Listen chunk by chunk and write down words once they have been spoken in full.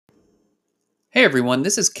Hey everyone,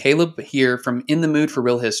 this is Caleb here from In the Mood for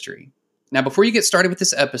Real History. Now, before you get started with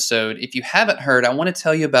this episode, if you haven't heard, I want to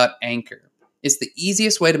tell you about Anchor. It's the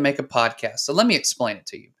easiest way to make a podcast, so let me explain it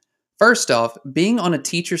to you. First off, being on a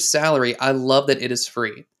teacher's salary, I love that it is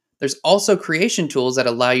free. There's also creation tools that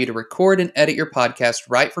allow you to record and edit your podcast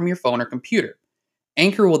right from your phone or computer.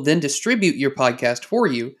 Anchor will then distribute your podcast for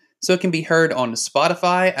you, so it can be heard on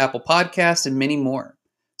Spotify, Apple Podcasts, and many more.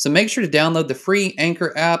 So make sure to download the free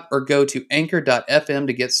Anchor app or go to anchor.fm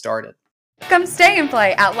to get started. Come stay and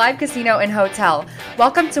play at Live Casino and Hotel.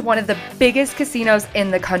 Welcome to one of the biggest casinos in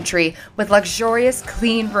the country with luxurious,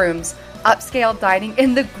 clean rooms, upscale dining,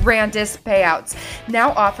 and the grandest payouts. Now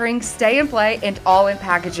offering stay and play and all-in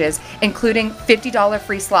packages, including $50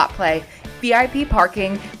 free slot play, VIP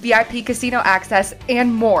parking, VIP casino access,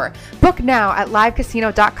 and more. Book now at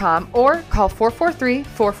livecasino.com or call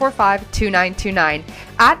 443-445-2929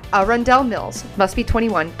 at Arundel Mills. Must be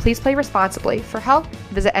 21. Please play responsibly. For help,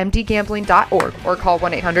 visit mdgambling.org or call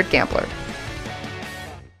 1-800-GAMBLER.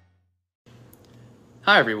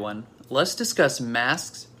 Hi everyone. Let's discuss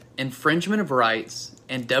masks, infringement of rights,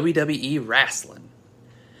 and WWE wrestling.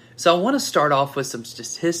 So I want to start off with some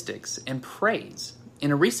statistics and praise. In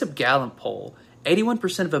a recent Gallup poll,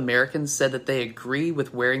 81% of Americans said that they agree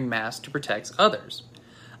with wearing masks to protect others.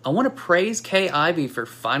 I want to praise Kay Ivey for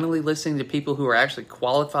finally listening to people who are actually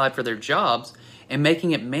qualified for their jobs and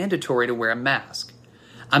making it mandatory to wear a mask.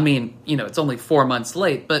 I mean, it's only 4 months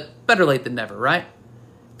late, but better late than never, right?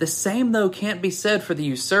 The same, though, can't be said for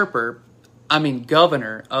the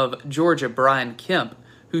governor of Georgia, Brian Kemp,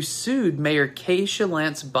 who sued Mayor Keisha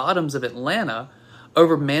Lance Bottoms of Atlanta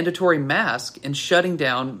over mandatory masks and shutting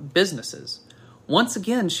down businesses. Once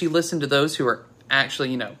again, she listened to those who are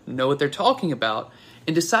actually, know what they're talking about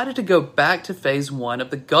and decided to go back to phase one of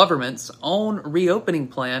the government's own reopening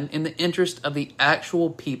plan in the interest of the actual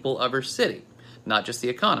people of her city, not just the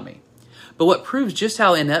economy. But what proves just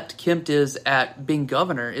how inept Kemp is at being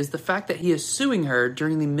governor is the fact that he is suing her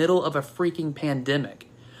during the middle of a freaking pandemic,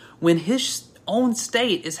 when his own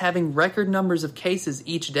state is having record numbers of cases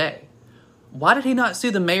each day. Why did he not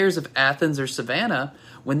sue the mayors of Athens or Savannah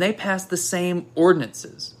when they passed the same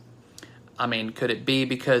ordinances? Could it be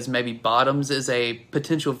because maybe Bottoms is a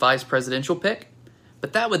potential vice presidential pick?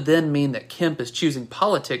 But that would then mean that Kemp is choosing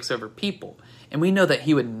politics over people, and we know that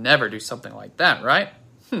he would never do something like that, right?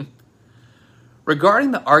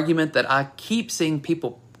 Regarding the argument that I keep seeing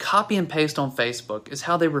people copy and paste on Facebook is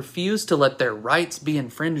how they refuse to let their rights be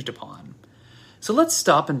infringed upon. So let's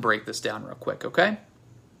stop and break this down real quick, okay?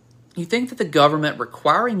 You think that the government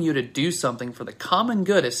requiring you to do something for the common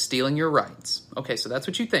good is stealing your rights. Okay, so that's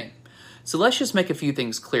what you think. So let's just make a few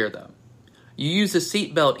things clear, though. You use a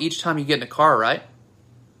seatbelt each time you get in a car, right?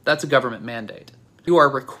 That's a government mandate. You are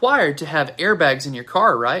required to have airbags in your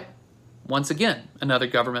car, right? Once again, another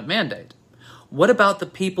government mandate. What about the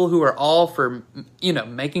people who are all for,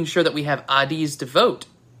 making sure that we have IDs to vote?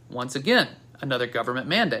 Once again, another government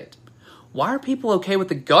mandate. Why are people okay with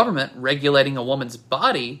the government regulating a woman's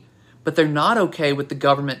body, but they're not okay with the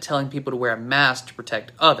government telling people to wear a mask to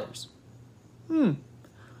protect others?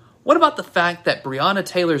 What about the fact that Breonna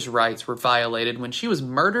Taylor's rights were violated when she was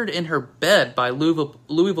murdered in her bed by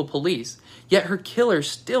Louisville police, yet her killer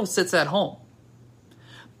still sits at home?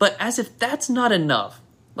 But as if that's not enough,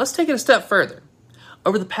 let's take it a step further.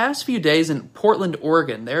 Over the past few days in Portland,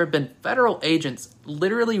 Oregon, there have been federal agents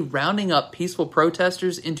literally rounding up peaceful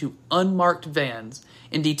protesters into unmarked vans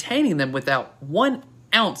and detaining them without 1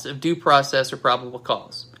 ounce of due process or probable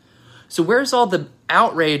cause. So where's all the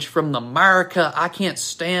outrage from the America, I can't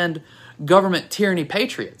stand government tyranny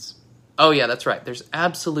patriots? Oh yeah, that's right. There's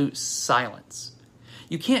absolute silence.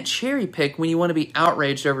 You can't cherry pick when you want to be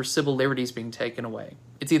outraged over civil liberties being taken away.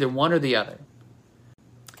 It's either one or the other.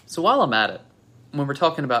 So while I'm at it, when we're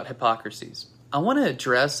talking about hypocrisies, I want to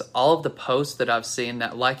address all of the posts that I've seen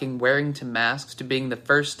that liking wearing masks to being the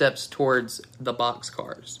first steps towards the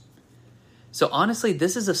boxcars. So honestly,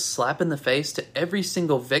 this is a slap in the face to every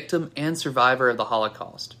single victim and survivor of the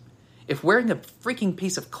Holocaust. If wearing a freaking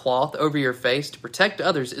piece of cloth over your face to protect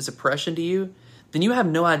others is oppression to you, then you have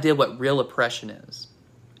no idea what real oppression is.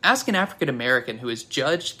 Ask an African American who is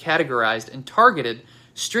judged, categorized, and targeted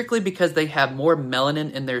strictly because they have more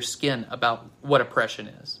melanin in their skin about what oppression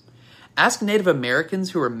is. Ask Native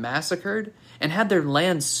Americans who were massacred and had their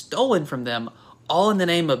land stolen from them, all in the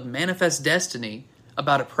name of manifest destiny,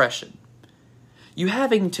 about oppression. You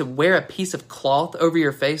having to wear a piece of cloth over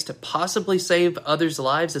your face to possibly save others'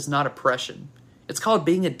 lives is not oppression. It's called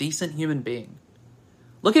being a decent human being.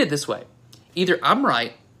 Look at it this way. Either I'm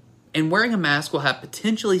right, and wearing a mask will have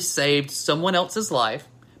potentially saved someone else's life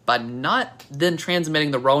by not then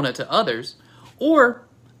transmitting the Rona to others, Or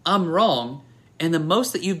I'm wrong, and the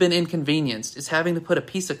most that you've been inconvenienced is having to put a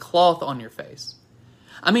piece of cloth on your face.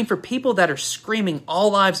 I mean, for people that are screaming all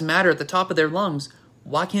lives matter at the top of their lungs,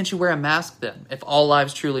 why can't you wear a mask then, if all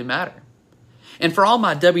lives truly matter? And for all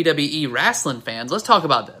my WWE wrestling fans, let's talk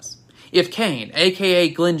about this. If Kane, aka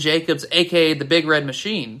Glenn Jacobs, aka the Big Red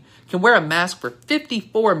Machine, can wear a mask for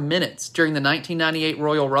 54 minutes during the 1998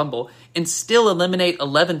 Royal Rumble and still eliminate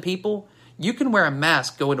 11 people, you can wear a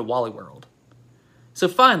mask going to Wally World. So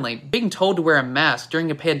finally, being told to wear a mask during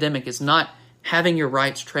a pandemic is not having your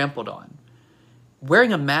rights trampled on.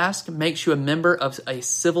 Wearing a mask makes you a member of a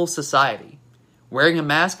civil society. Wearing a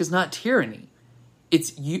mask is not tyranny.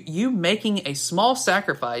 It's you making a small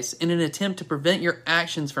sacrifice in an attempt to prevent your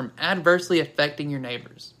actions from adversely affecting your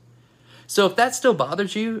neighbors. So if that still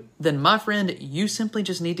bothers you, then my friend, you simply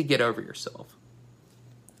just need to get over yourself.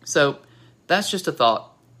 So that's just a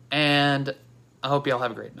thought, and I hope y'all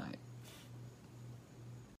have a great night.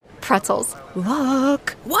 Pretzels.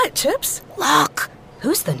 Look. What, Chips? Look.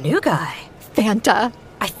 Who's the new guy? Fanta.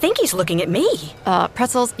 I think he's looking at me.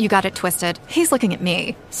 Pretzels, you got it twisted. He's looking at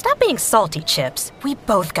me. Stop being salty, Chips. We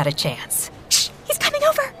both got a chance. Shh, he's coming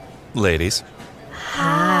over. Ladies.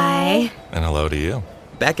 Hi. And hello to you.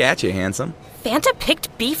 Back at you, handsome. Fanta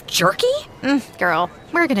picked beef jerky? Girl,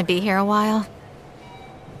 we're gonna be here a while.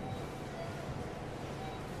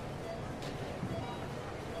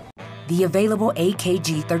 The available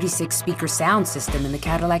AKG 36-speaker sound system in the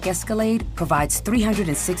Cadillac Escalade provides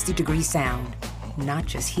 360-degree sound, not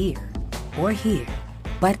just here or here,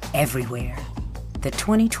 but everywhere. The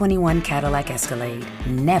 2021 Cadillac Escalade.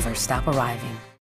 Never stop arriving.